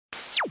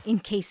in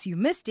case you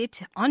missed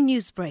it on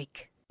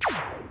Newsbreak.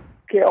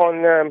 Okay,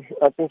 on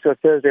I think so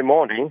Thursday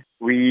morning,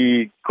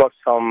 we got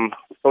some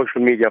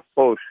social media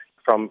posts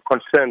from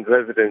concerned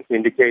residents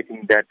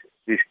indicating that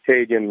the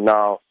stadium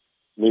now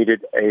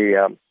needed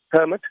a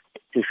permit.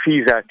 The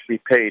fees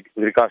actually paid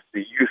with regards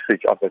to the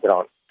usage of the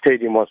ground. The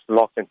stadium was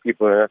locked and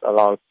people were not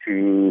allowed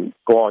to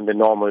go on the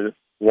normal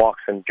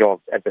walks and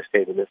jogs at the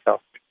stadium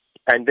itself.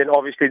 And then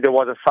obviously there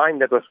was a sign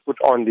that was put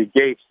on the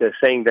gates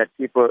saying that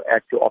people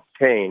had to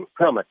obtain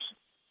permits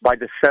by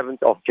the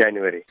 7th of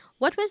January.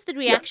 What was the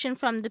reaction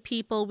from the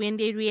people when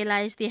they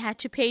realized they had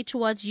to pay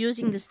towards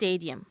using the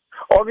stadium?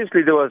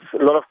 Obviously there was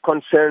a lot of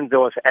concern, there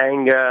was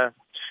anger,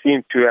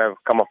 seemed to have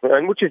come up,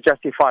 and which is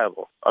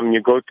justifiable. I mean,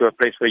 you go to a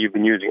place where you've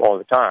been using all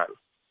the time,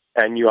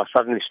 and you are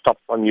suddenly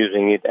stopped from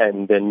using it,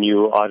 and then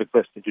you are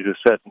requested to do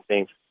certain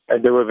things.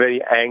 And they were very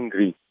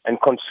angry and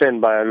concerned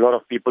by a lot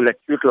of people that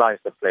utilize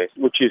the place,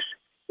 which is,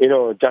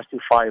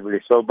 justifiably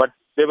so. But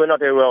they were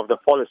not aware of the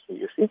policy,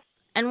 you see.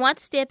 And what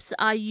steps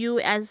are you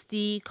as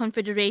the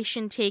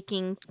Confederation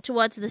taking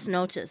towards this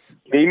notice?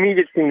 The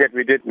immediate thing that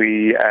we did,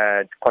 we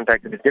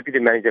contacted the deputy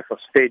manager for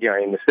stadia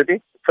in the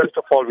city. First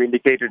of all, we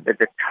indicated that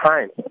the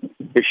time,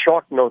 the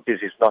short notice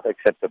is not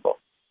acceptable.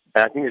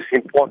 And I think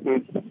it's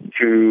important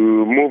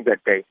to move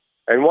that date.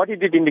 And what he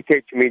did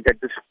indicate to me that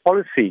this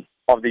policy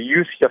of the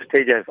usage of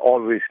stadia has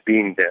always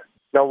been there.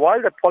 Now,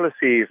 while the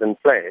policy is in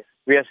place,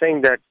 we are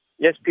saying that,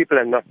 yes, people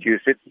have not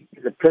used it.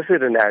 The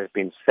precedent has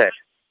been set.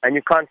 And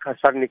you can't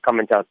suddenly come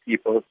and tell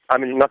people,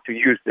 not to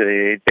use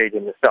the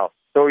stadium itself.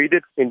 So he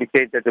did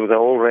indicate that there was a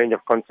whole range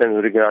of concerns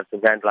with regard to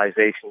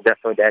vandalization.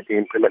 Therefore, they had to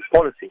implement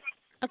policy.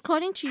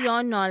 According to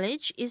your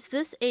knowledge, is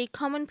this a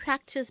common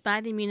practice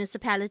by the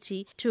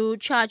municipality to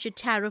charge a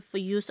tariff for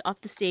use of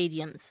the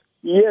stadiums?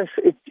 Yes,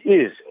 it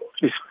is.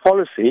 It's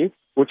policy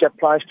which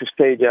applies to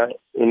stadia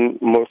in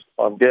most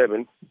of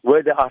Durban,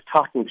 where there are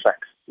tartan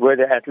tracks, where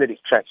there are athletic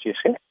tracks, you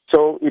see.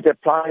 So it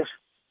applies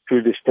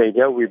to the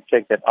stadia. We've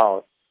checked that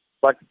out.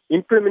 But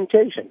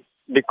implementation,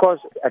 because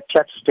at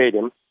Chatsworth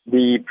Stadium,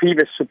 the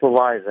previous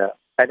supervisor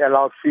had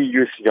allowed free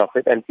usage of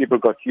it and people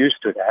got used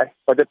to that.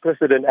 But the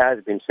precedent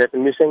has been set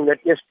and we're saying that,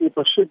 yes,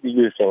 people should be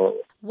using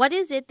it. What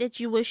is it that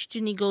you wish to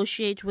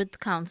negotiate with the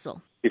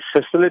council? The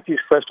facilities,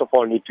 first of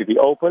all, need to be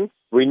open.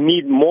 We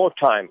need more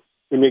time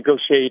to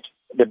negotiate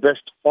the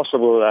best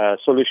possible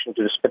solution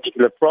to this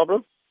particular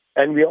problem.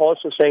 And we're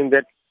also saying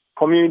that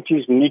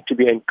communities need to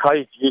be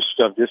encouraged use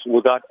of this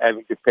without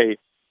having to pay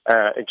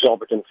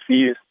exorbitant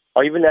fees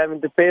or even having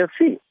to pay a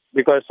fee.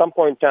 Because at some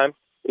point in time,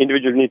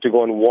 individuals need to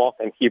go and walk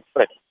and keep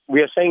fit.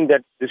 We are saying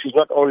that this is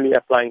not only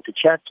applying to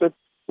Chatsworth,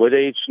 whether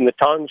it's in the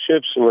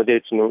townships, whether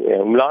it's in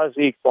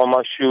Mlazi,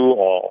 Kwamashu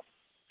or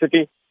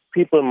city,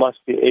 people must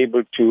be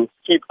able to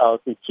keep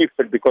out and keep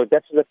fit because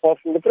that's the call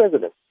from the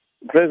president.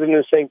 The president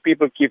is saying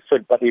people keep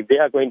fit, but if they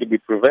are going to be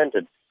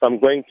prevented from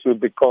going through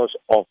because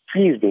of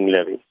fees being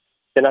levied,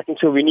 then I think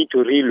so we need to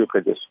relook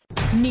at this.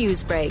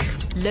 Newsbreak,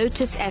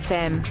 Lotus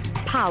FM,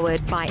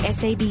 powered by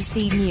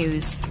SABC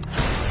News.